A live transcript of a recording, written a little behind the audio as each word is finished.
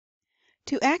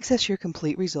To access your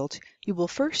complete results, you will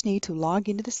first need to log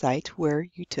into the site where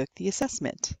you took the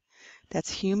assessment.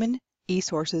 That's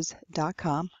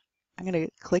humanesources.com. I'm going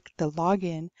to click the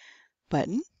Login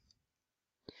button,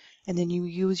 and then you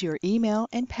use your email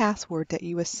and password that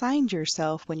you assigned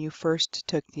yourself when you first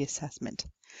took the assessment.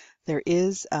 There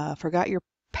is a forgot your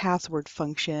password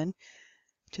function,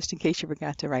 just in case you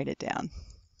forgot to write it down.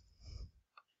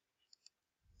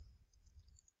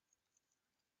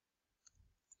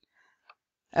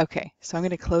 Okay, so I'm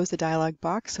going to close the dialog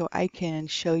box so I can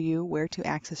show you where to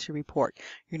access your report.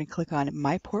 You're going to click on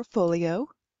My Portfolio.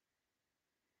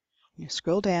 You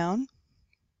scroll down,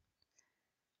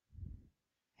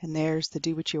 and there's the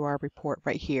Do What You Are report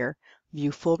right here.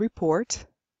 View Full Report.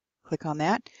 Click on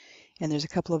that, and there's a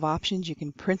couple of options. You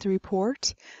can print the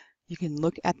report, you can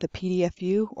look at the PDF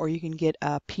view, or you can get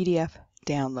a PDF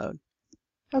download.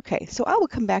 Okay, so I will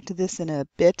come back to this in a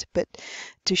bit, but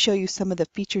to show you some of the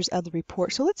features of the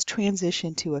report. So let's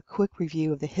transition to a quick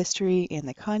review of the history and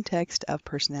the context of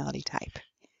personality type.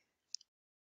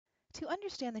 To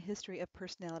understand the history of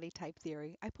personality type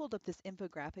theory, I pulled up this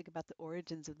infographic about the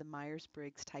origins of the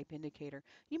Myers-Briggs type indicator.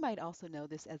 You might also know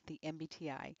this as the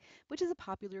MBTI, which is a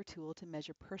popular tool to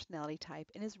measure personality type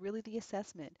and is really the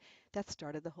assessment that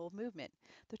started the whole movement.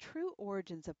 The true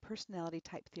origins of personality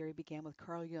type theory began with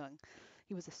Carl Jung.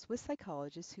 He was a Swiss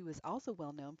psychologist who was also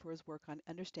well known for his work on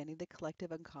understanding the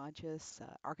collective unconscious,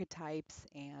 archetypes,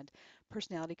 and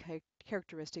personality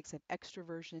characteristics of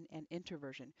extroversion and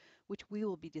introversion, which we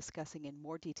will be discussing in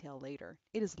more detail later.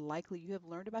 It is likely you have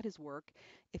learned about his work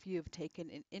if you have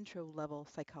taken an intro-level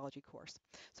psychology course.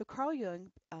 So Carl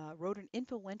Jung wrote an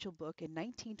influential book in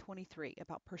 1923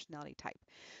 about personality type,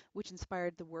 which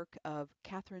inspired the work of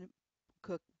Catherine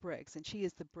Cook Briggs, and she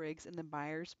is the Briggs and the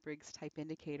Myers-Briggs type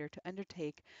indicator to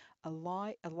undertake a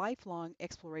lifelong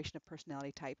exploration of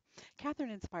personality type. Catherine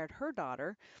inspired her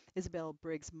daughter, Isabel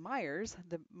Briggs Myers,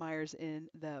 the Myers in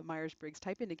the Myers-Briggs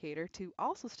type indicator, to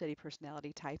also study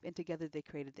personality type, and together they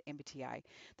created the MBTI.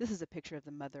 This is a picture of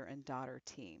the mother and daughter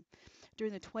team.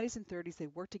 During the 20s and 30s, they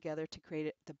worked together to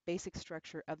create the basic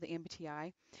structure of the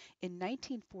MBTI. In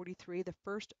 1943, the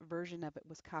first version of it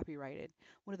was copyrighted.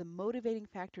 One of the motivating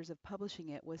factors of publishing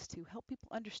it was to help people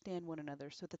understand one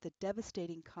another so that the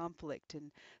devastating conflict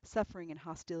and suffering and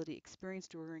hostility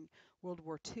experienced during World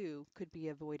War II could be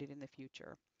avoided in the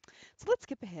future. So let's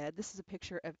skip ahead. This is a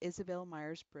picture of Isabel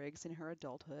Myers-Briggs in her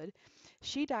adulthood.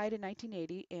 She died in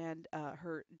 1980, and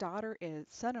her daughter and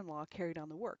son-in-law carried on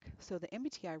the work. So the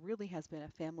MBTI really has been a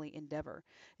family endeavor.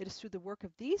 It is through the work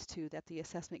of these two that the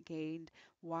assessment gained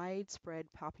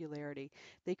widespread popularity.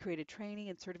 They created training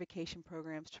and certification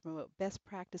programs to promote best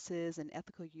practices and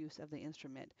ethical use of the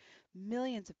instrument.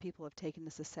 Millions of people have taken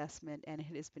this assessment, and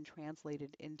it has been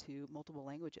translated into multiple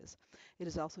languages. It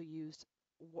is also used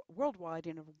worldwide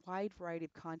in a wide variety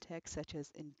of contexts, such as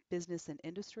in business and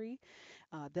industry.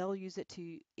 They'll use it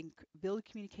to build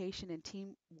communication and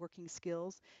team working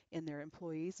skills in their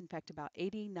employees. In fact, about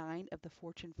 89 of the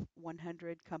Fortune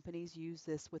 100 companies use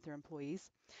this with their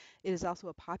employees. It is also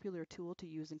a popular tool to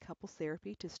use in couples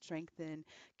therapy to strengthen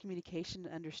communication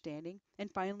and understanding.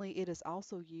 And finally, it is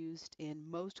also used in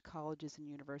most colleges and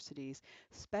universities,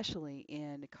 especially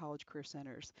in college career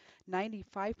centers,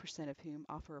 95% of whom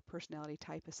offer a personality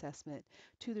type assessment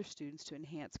to their students to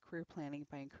enhance career planning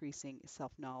by increasing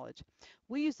self-knowledge.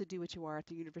 We use the Do What You Are at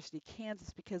the University of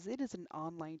Kansas because it is an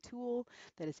online tool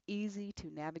that is easy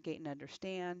to navigate and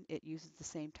understand. It uses the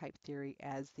same type theory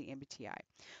as the MBTI.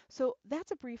 So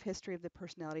that's a brief history of the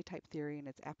personality type theory and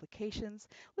its applications.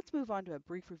 Let's move on to a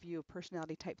brief review of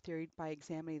personality type theory by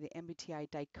examining the MBTI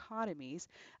dichotomies,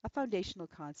 a foundational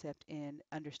concept in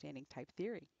understanding type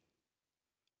theory.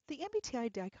 The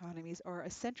MBTI dichotomies are a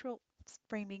central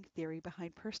framing theory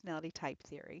behind personality type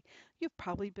theory. You've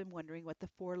probably been wondering what the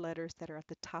four letters that are at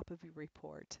the top of your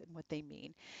report and what they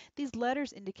mean. These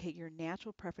letters indicate your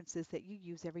natural preferences that you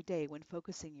use every day when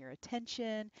focusing your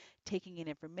attention, taking in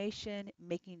information,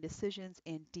 making decisions,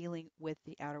 and dealing with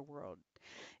the outer world.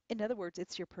 In other words,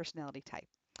 it's your personality type.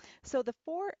 So the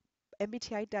four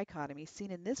MBTI dichotomies seen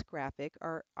in this graphic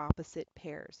are opposite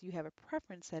pairs. You have a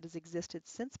preference that has existed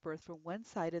since birth for one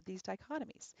side of these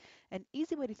dichotomies. An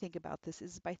easy way to think about this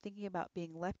is by thinking about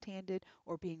being left-handed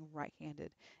or being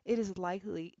right-handed. It is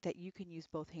likely that you can use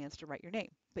both hands to write your name,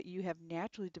 but you have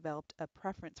naturally developed a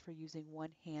preference for using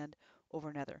one hand over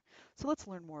another. So let's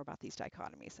learn more about these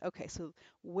dichotomies. Okay, so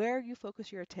where you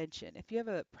focus your attention. If you have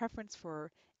a preference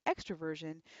for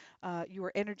extroversion, you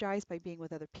are energized by being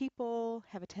with other people,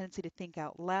 have a tendency to think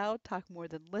out loud, talk more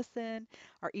than listen,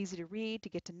 are easy to read, to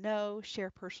get to know, share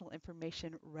personal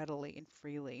information readily and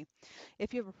freely.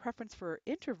 If you have a preference for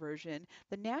introversion,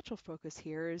 the natural focus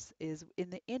here is in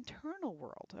the internal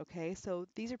world. Okay, so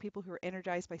these are people who are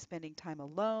energized by spending time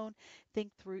alone,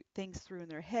 think through things through in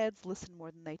their heads, listen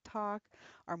more than they talk,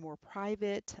 are more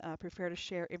private, prefer to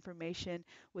share information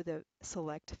with a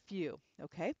select few.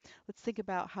 Okay, let's think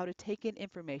about how to take in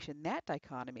information, that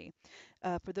dichotomy.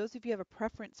 For those of you who have a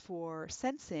preference for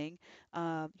sensing,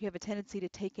 you have a tendency to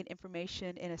take in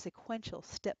information in a sequential,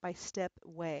 step-by-step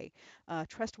way.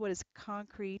 Trust what is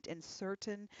concrete and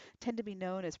certain, tend to be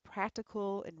known as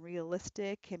practical and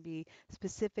realistic, can be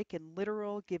specific and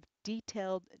literal, give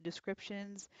detailed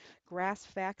descriptions, grasp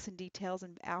facts and details,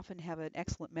 and often have an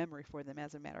excellent memory for them,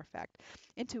 as a matter of fact.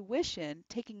 Intuition,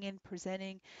 taking in,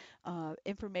 presenting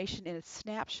information in a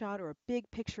snapshot or a big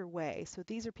picture way. So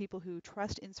these are people who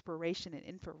trust inspiration and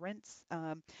inference,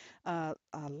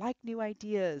 like new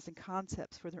ideas and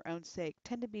concepts for their own sake,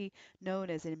 tend to be known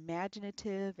as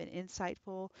imaginative and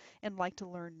insightful, and like to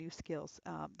learn new skills.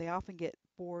 They often get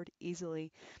bored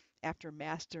easily after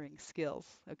mastering skills.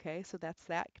 Okay, so that's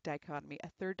that dichotomy. A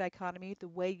third dichotomy, the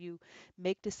way you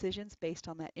make decisions based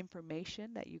on that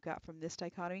information that you got from this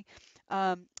dichotomy.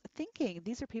 Thinking,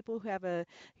 these are people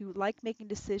who like making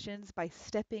decisions by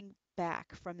stepping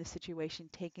back from the situation,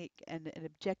 taking an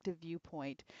objective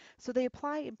viewpoint. So they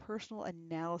apply impersonal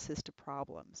analysis to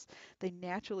problems. They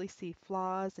naturally see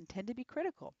flaws and tend to be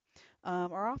critical.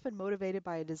 Are often motivated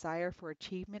by a desire for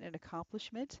achievement and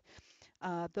accomplishment.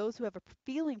 Those who have a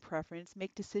feeling preference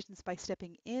make decisions by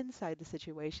stepping inside the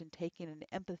situation, taking an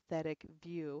empathetic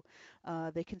view.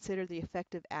 They consider the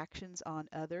effective actions on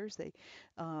others. They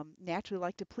naturally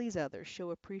like to please others,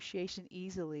 show appreciation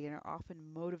easily, and are often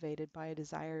motivated by a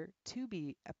desire to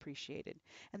be appreciated.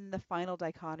 And then the final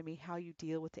dichotomy, how you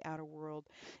deal with the outer world.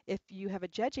 If you have a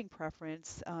judging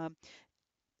preference,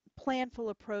 planful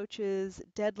approaches,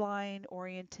 deadline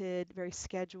oriented, very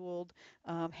scheduled,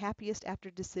 happiest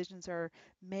after decisions are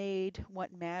made,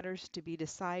 what matters to be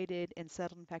decided and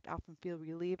settled. In fact, often feel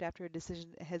relieved after a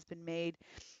decision has been made.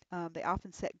 They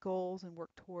often set goals and work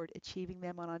toward achieving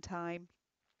them on time.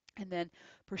 And then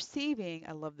perceiving,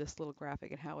 I love this little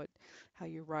graphic and how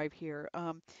you arrive here.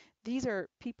 These are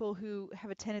people who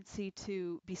have a tendency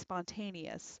to be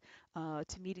spontaneous,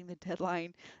 to meeting the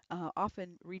deadline,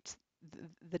 often reach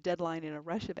the deadline in a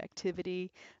rush of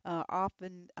activity,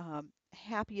 often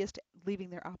happiest leaving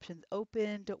their options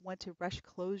open, don't want to rush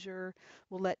closure,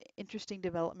 will let interesting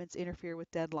developments interfere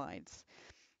with deadlines.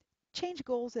 Change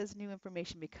goals as new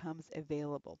information becomes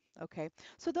available. Okay,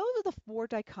 so those are the four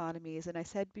dichotomies, and I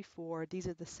said before, these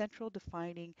are the central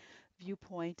defining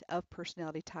viewpoint of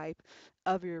personality type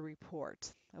of your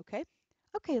report. Okay.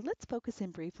 Okay, let's focus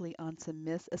in briefly on some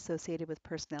myths associated with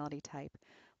personality type.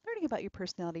 Learning about your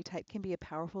personality type can be a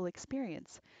powerful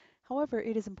experience. However,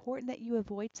 it is important that you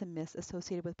avoid some myths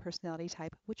associated with personality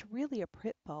type, which really are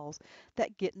pitfalls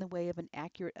that get in the way of an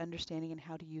accurate understanding and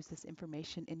how to use this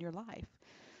information in your life.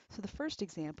 So the first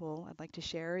example I'd like to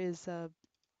share is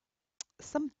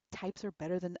some types are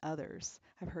better than others.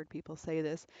 I've heard people say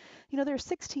this. You know, there are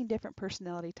 16 different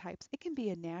personality types. It can be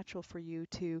a natural for you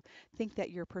to think that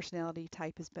your personality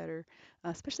type is better,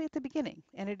 especially at the beginning.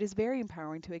 And it is very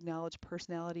empowering to acknowledge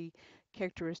personality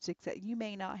characteristics that you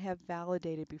may not have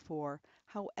validated before.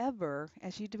 However,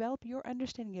 as you develop your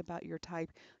understanding about your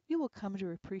type, you will come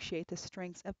to appreciate the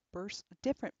strengths of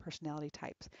different personality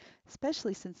types,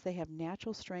 especially since they have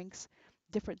natural strengths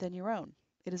different than your own.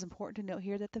 It is important to note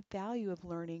here that the value of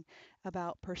learning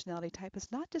about personality type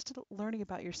is not just learning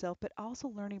about yourself, but also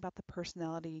learning about the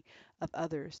personality of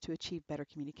others to achieve better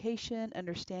communication,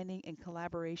 understanding, and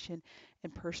collaboration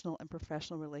in personal and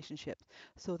professional relationships.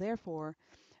 So therefore,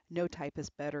 no type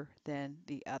is better than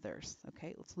the others.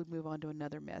 Okay, let's move on to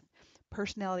another myth.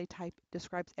 Personality type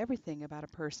describes everything about a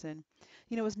person.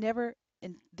 You know, it was never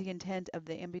the intent of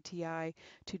the MBTI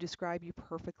to describe you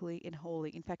perfectly and wholly.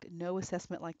 In fact, no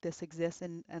assessment like this exists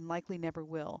and likely never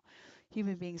will.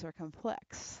 Human beings are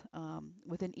complex.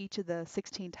 Within each of the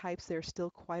 16 types, there's still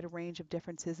quite a range of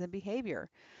differences in behavior.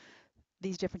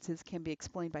 These differences can be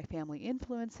explained by family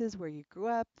influences, where you grew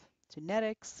up,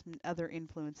 genetics, and other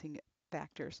influencing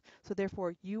factors. So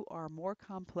therefore, you are more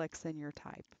complex than your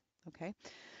type. Okay.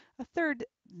 A third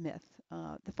myth,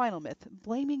 the final myth,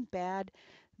 blaming bad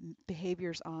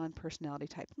behaviors on personality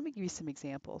type. Let me give you some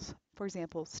examples. For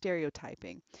example,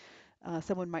 stereotyping.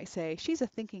 Someone might say, she's a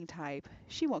thinking type.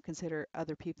 She won't consider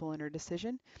other people in her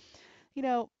decision. You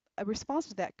know, a response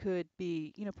to that could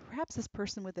be, perhaps this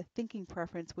person with a thinking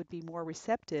preference would be more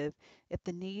receptive if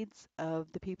the needs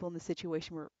of the people in the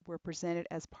situation were presented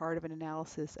as part of an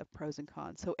analysis of pros and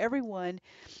cons. So everyone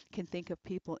can think of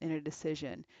people in a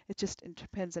decision. It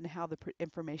depends on how the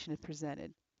information is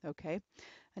presented. Okay,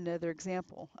 another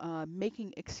example,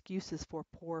 making excuses for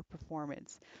poor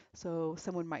performance. So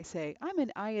someone might say, I'm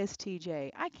an ISTJ,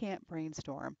 I can't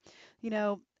brainstorm. You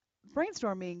know,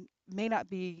 brainstorming may not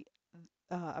be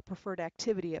a preferred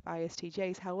activity of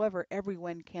ISTJs. However,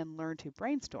 everyone can learn to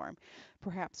brainstorm.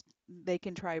 Perhaps they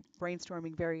can try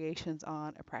brainstorming variations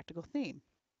on a practical theme.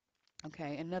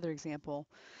 Okay, another example,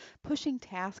 pushing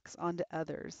tasks onto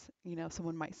others.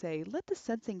 Someone might say, let the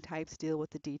sensing types deal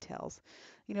with the details.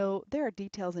 There are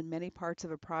details in many parts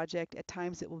of a project. At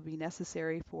times it will be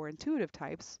necessary for intuitive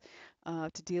types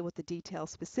to deal with the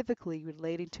details specifically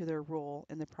relating to their role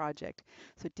in the project.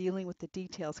 So dealing with the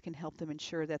details can help them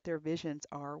ensure that their visions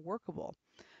are workable.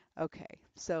 Okay,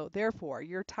 so therefore,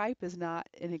 your type is not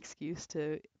an excuse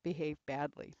to behave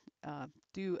badly.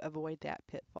 Do avoid that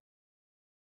pitfall.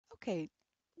 Okay,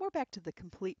 we're back to the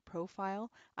complete profile.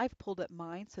 I've pulled up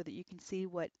mine so that you can see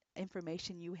what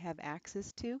information you have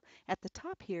access to. At the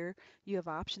top here, you have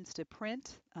options to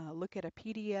print, look at a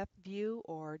PDF view,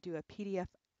 or do a PDF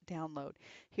download.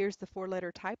 Here's the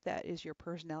four-letter type, that is your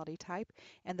personality type,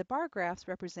 and the bar graphs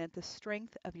represent the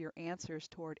strength of your answers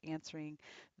toward answering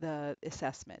the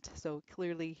assessment. So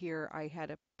clearly here I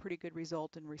had a pretty good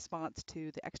result in response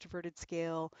to the extroverted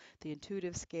scale, the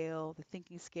intuitive scale, the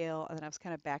thinking scale, and then I was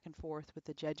kind of back and forth with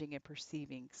the judging and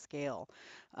perceiving scale,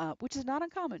 which is not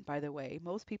uncommon, by the way.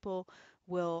 Most people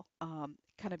will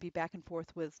kind of be back and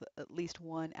forth with at least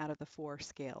one out of the four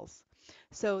scales.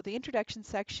 So the introduction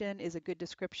section is a good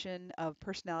description of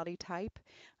personality type.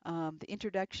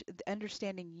 The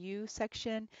understanding you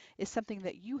section is something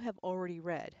that you have already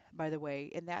read, by the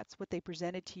way, and that's what they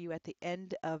presented to you at the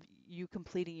end of you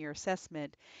completing your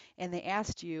assessment, and they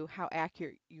asked you how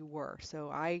accurate you were. So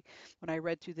when I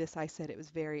read through this, I said it was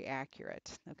very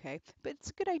accurate. Okay, but it's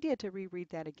a good idea to reread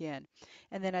that again.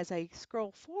 And then as I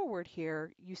scroll forward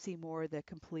here, you see more of the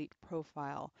complete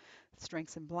profile,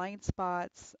 strengths and blind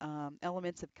spots,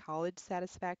 elements of college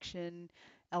satisfaction,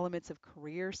 elements of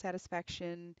career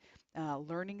satisfaction,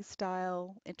 learning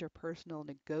style, interpersonal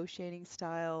negotiating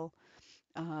style,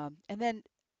 and then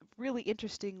really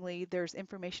interestingly, there's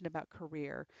information about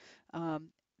career. Um,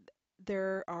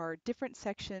 there are different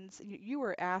sections. You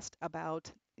were asked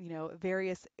about,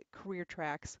 various career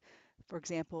tracks. For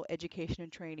example, education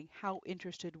and training. How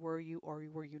interested were you or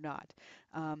were you not?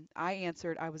 I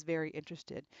answered I was very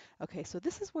interested. Okay, so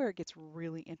this is where it gets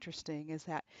really interesting, is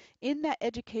that in that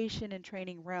education and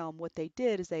training realm, what they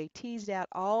did is they teased out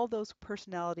all those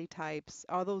personality types,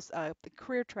 all those the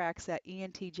career tracks that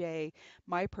ENTJ,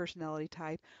 my personality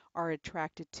type, are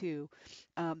attracted to.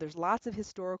 There's lots of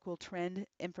historical trend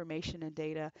information and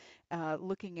data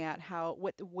looking at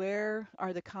where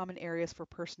are the common areas for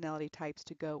personality types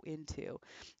to go into.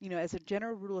 As a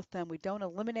general rule of thumb, we don't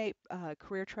eliminate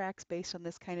career tracks based on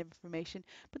this kind of information,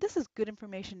 but this is good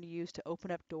information to use to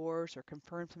open up doors or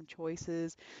confirm some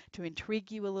choices, to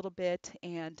intrigue you a little bit,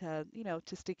 and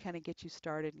just to kind of get you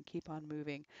started and keep on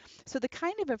moving. So the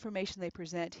kind of information they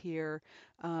present here,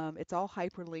 it's all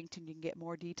hyperlinked, and you can get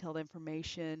more detailed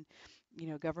information.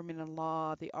 Government and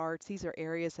law, the arts, these are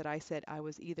areas that I said I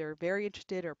was either very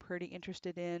interested or pretty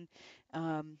interested in.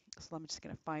 So I'm just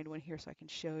going to find one here so I can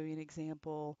show you an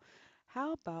example.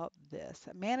 How about this?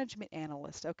 A management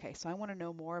analyst. Okay, so I want to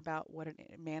know more about what a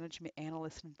management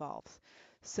analyst involves.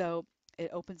 So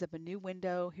it opens up a new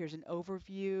window. Here's an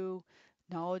overview,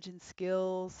 knowledge and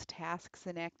skills, tasks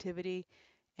and activity,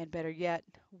 and better yet,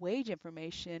 wage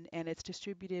information, and it's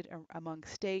distributed among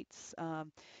states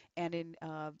and in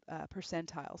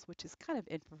percentiles, which is kind of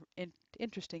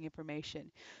interesting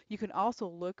information. You can also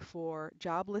look for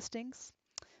job listings.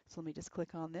 So let me just click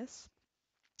on this.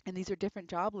 And these are different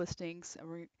job listings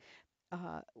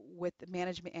with the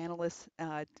management analyst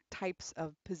types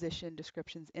of position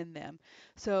descriptions in them.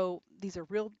 So these are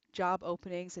real job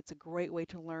openings. It's a great way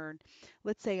to learn.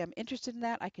 Let's say I'm interested in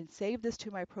that. I can save this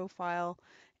to my profile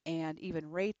and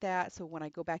even rate that. So when I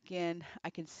go back in, I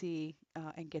can see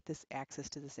and get this access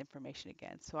to this information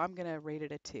again. So I'm going to rate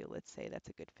it a 2. Let's say that's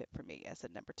a good fit for me as a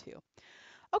number 2.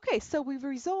 Okay, so we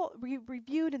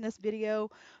reviewed in this video,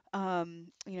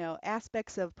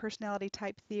 aspects of personality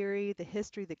type theory, the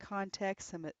history, the context,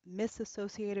 some myths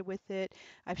associated with it.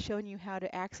 I've shown you how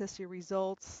to access your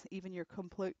results, even your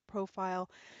complete profile.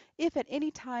 If at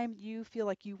any time you feel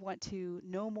like you want to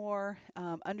know more,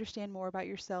 understand more about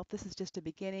yourself, this is just a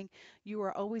beginning. You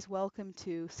are always welcome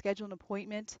to schedule an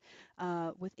appointment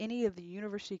with any of the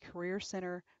University Career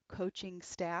Center coaching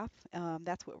staff.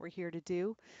 That's what we're here to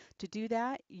do. To do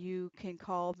that, you can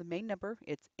call the main number.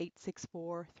 It's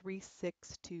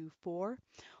 864-3624,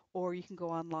 or you can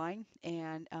go online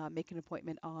and make an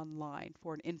appointment online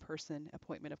for an in-person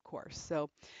appointment, of course. So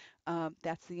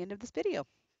that's the end of this video.